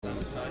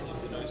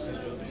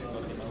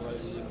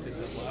The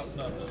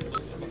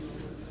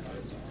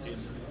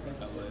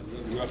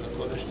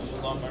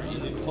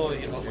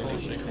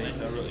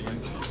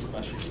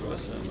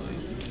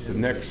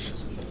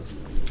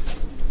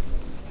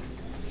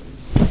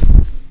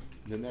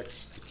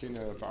next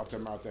Kinnah of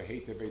Atamata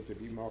Hete Vete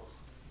Vimach.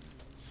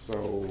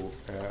 So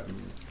it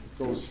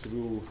goes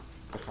through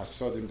the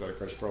chasadim that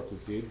HaKadosh Baruch Hu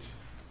did,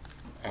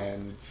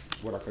 and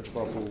what HaKadosh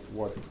Baruch Hu,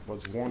 what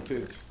was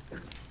wanted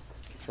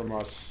from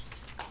us.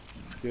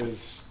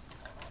 There's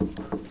a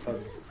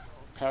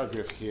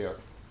paragraph here.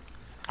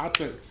 It's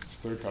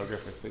the third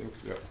paragraph, I think.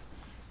 Yeah.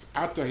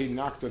 Ata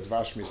hinakta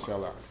dvash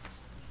misela.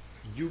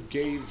 You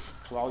gave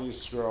Klal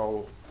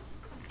Yisrael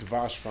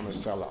dvash from a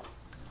sela.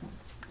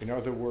 In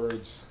other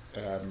words,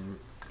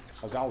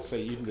 Chazal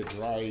say even the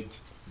dried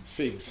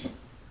figs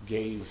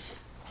gave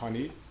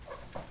honey.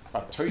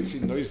 But toitzi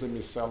noizle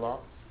misela,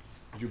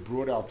 you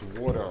brought out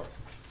water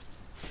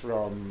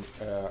from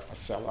a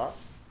sela.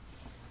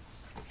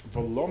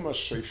 V'loma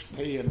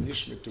sheiftei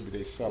nishmetu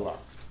b'dei sela.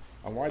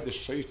 And why the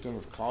sheitim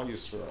of Klal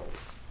Yisrael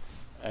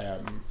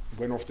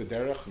went off the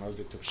derech? And as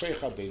they took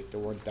sheicha, they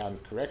weren't done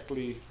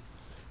correctly.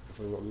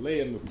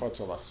 V'leim l'potz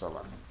al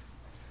sela.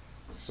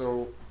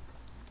 So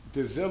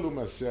the zelu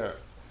mazeh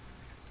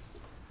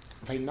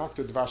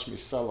v'hinakta dvash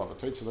misela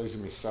v'toitzi loiz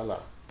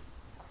misela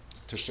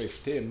to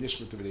sheiftei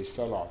nishmetu b'dei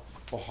sela.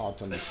 Hard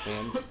to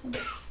understand.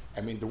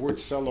 I mean, the word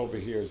sell over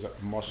here is a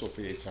mashal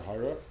for Yetzer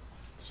Hara.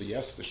 So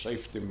yes, the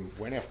Shaftim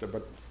went after,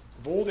 but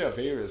of all the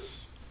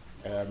Averas,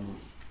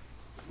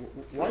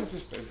 why is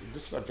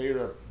this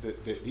Avera,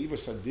 the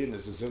Ivas Adin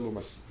is a Zilum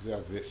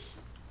of this?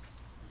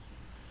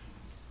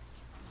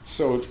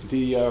 So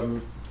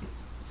the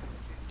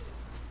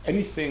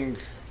anything,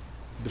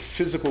 the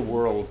physical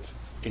world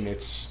in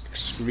its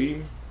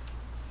extreme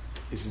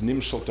is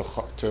nimshal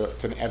to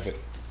an Evan.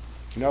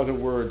 In other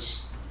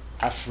words,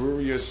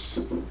 Afurious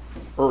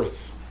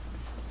earth,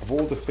 of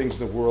all the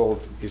things in the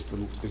world, is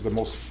the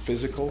most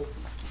physical,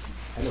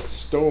 and a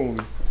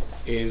stone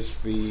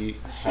is the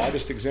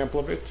hardest example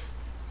of it,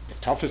 the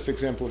toughest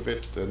example of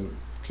it, and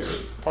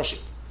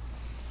Pashut.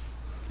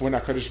 When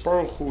HaKadosh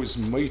Baruch Hu is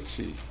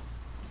moitzi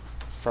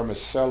from a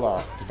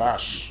sela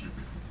dvash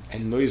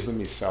and noizle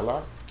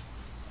misela,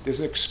 there's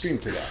an extreme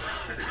to that.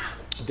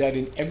 That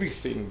in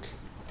everything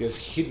there's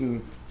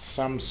hidden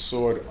some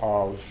sort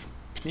of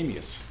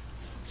pnimius,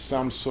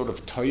 some sort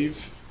of toiv,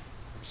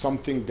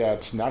 something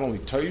that's not only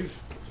toiv,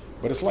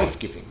 but it's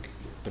life-giving.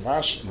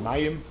 Davash and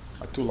mayim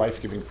are two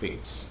life-giving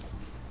things.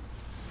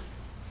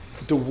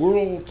 The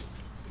world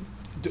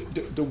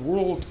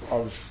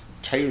of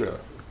Torah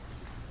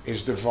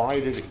is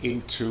divided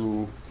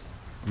into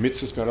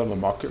mitzvahs me'olam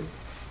l'makom.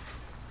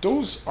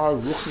 Those are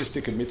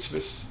ruchnistic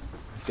mitzvahs.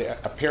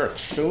 A pair of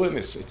tefillin,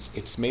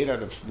 it's made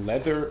out of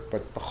leather,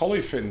 but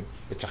b'cholifin,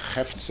 it's a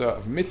cheftza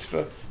of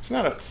mitzvah.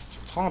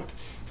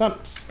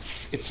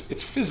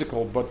 It's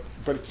physical, but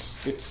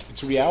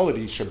it's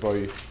reality.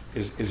 Shaboy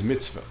is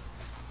mitzvah.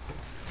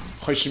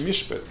 Choshen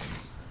Mishpat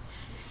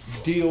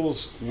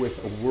deals with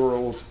a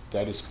world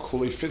that is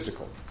fully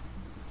physical: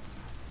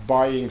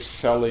 buying,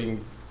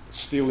 selling,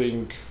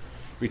 stealing,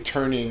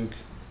 returning,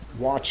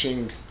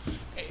 watching.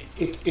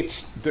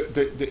 It's the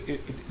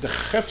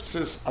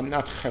cheftzes are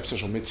not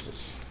cheftzes or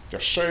mitzvahs. They're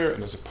shir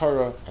and there's a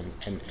para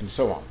and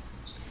so on,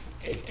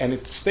 and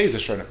it stays a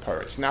shir and a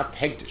para. It's not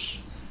hegdish.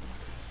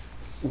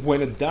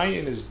 When a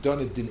dayan is done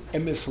a din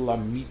emes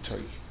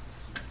lamitoy,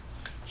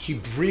 he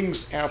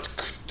brings out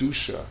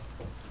Kedusha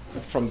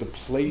from the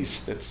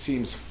place that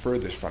seems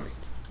furthest from it.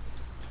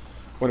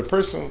 When a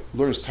person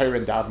learns Torah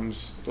and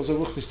davens, those are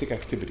ruchnistic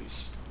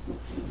activities.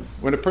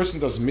 When a person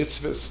does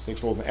mitzvahs,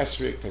 takes a little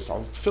esrog, takes a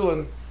little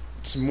tefillin,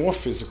 it's more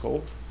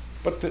physical,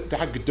 but the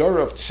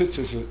hagdara of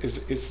tzitzis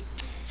is it's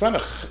not a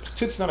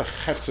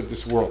chefetz of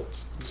this world.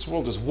 This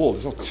world is wool.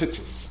 There's no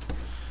tzitzis.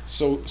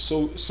 So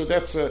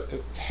that's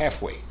it's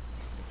halfway.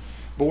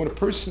 But when a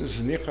person is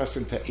nichras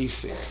into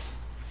Asik,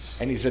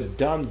 and he's a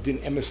dan din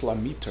emes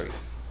lamitoy,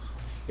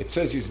 it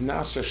says he's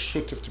nasa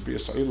shutif to be a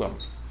Olam.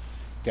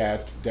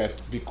 That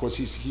because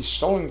he's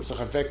showing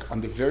zachavek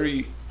on the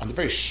very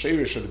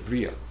sheirish of the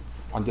bria,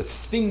 on the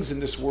things in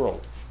this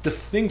world. The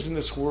things in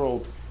this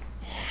world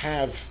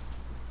have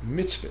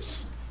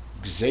mitzvahs,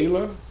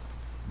 gzela,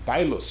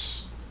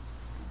 bailus,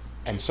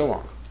 and so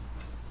on.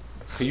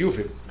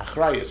 Chiyuvim,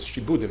 achrayas,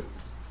 shibudim.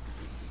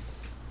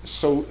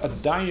 So a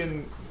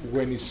dayan,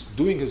 when he's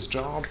doing his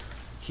job,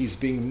 he's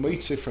being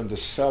moitzi from the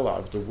sela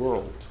of the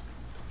world.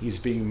 He's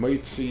being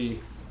moitzi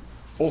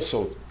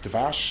also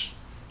dvash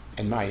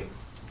and mayim.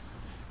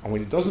 And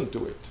when he doesn't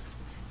do it,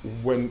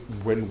 when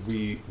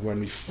we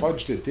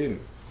fudged it in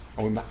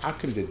and we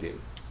ma'akim it in,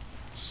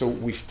 so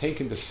we've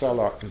taken the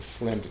sela and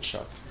slammed it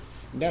shut.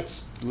 And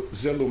that's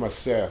zelu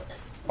maseh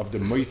of the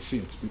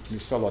moitzi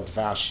misela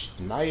dvash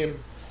and mayim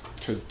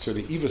to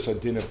the ivus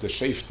adin of the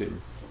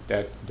sheftim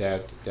that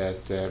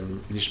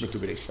nishmetu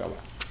b'dei sela.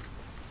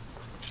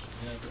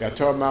 Ja,